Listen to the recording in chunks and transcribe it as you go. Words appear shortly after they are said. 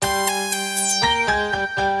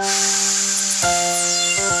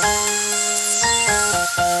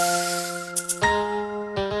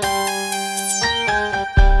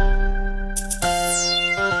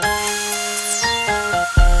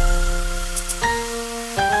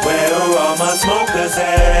all my smokers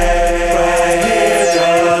at? Right here,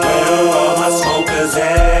 dog. Where do all my smokers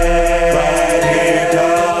at? Right here,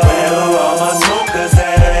 dog. Where do all my smokers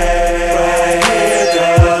at? Right here,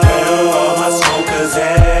 dog. Where do all my smokers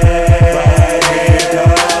at? Right here,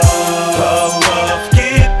 dog. Puff, puff,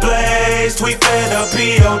 get blazed. We finna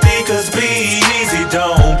POD cause B-Eazy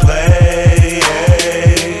don't play.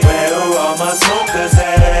 Where do all my smokers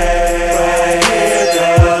at? Right here,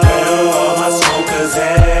 dog. Where do all my smokers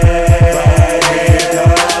at? Right here,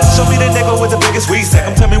 dog. Show me the nigga with the biggest weed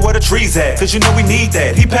sack. Tell me where the trees at, cause you know we need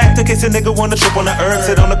that. He packed in case a nigga wanna trip on the herb.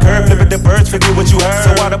 Sit on the curb, flip at the birds, forget what you heard.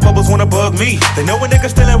 So why the bubbles wanna bug me? They know a nigga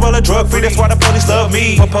still in roller drug free, that's why the police love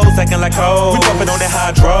me. Propose acting like hoes, we puffin' on that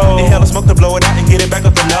hydro. Inhale the smoke to blow it out and get it back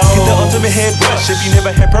up the nose. Get the ultimate head brush, if you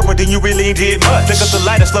never had purple then you really ain't did much. Pick up the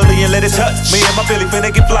lighter slowly and let it touch. Me and my Philly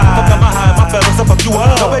finna get fly. Fuck up my high, my fellas, I fuck you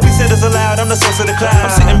up. No babysitters allowed, I'm the source of the cloud.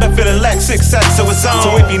 I'm sitting back feeling like 6 sets, so it's on.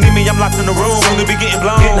 So if you need me, I'm locked in the room. Soon to be getting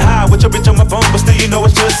blown. Getting high with your bitch on my phone, but still you know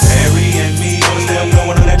it's just Harry and me. still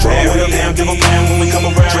blowing on that draw. Real damn, give a pound when we come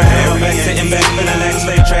around. Back, sitting back, feeling like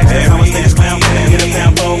slave tracks. That's how much niggas clown, can get a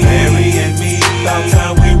pound for Harry and me. about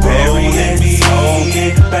time we roll and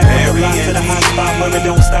get back on the block to the hot spot where it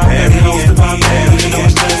don't stop. Every host of my man, you know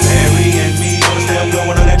it's just Harry and me. still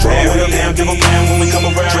blowing on that draw. Real damn, give a pound when we come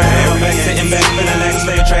around. Back, sitting back, feeling like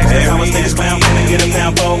slave tracks. That's how much niggas clown, can get a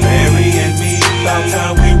pound for Harry and me. about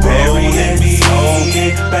time we roll and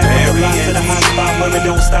get back on the block to the hot spot where it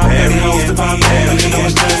don't stop. Every host of my man, you know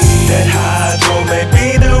it's just that hydro may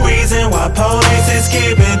be the reason why police is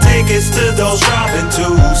giving tickets to those driving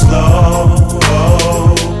too slow.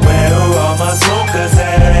 Where do all my smokers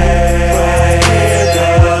at? Right here,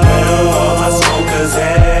 dog. Where do all my smokers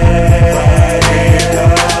at? Right here,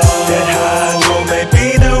 dog. That hydro may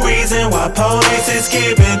be the reason why police is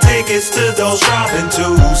giving tickets to those driving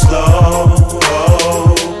too slow.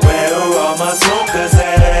 Where do all my smokers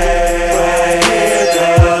at? Right here,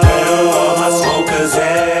 dog. Where do all my smokers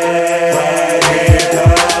at?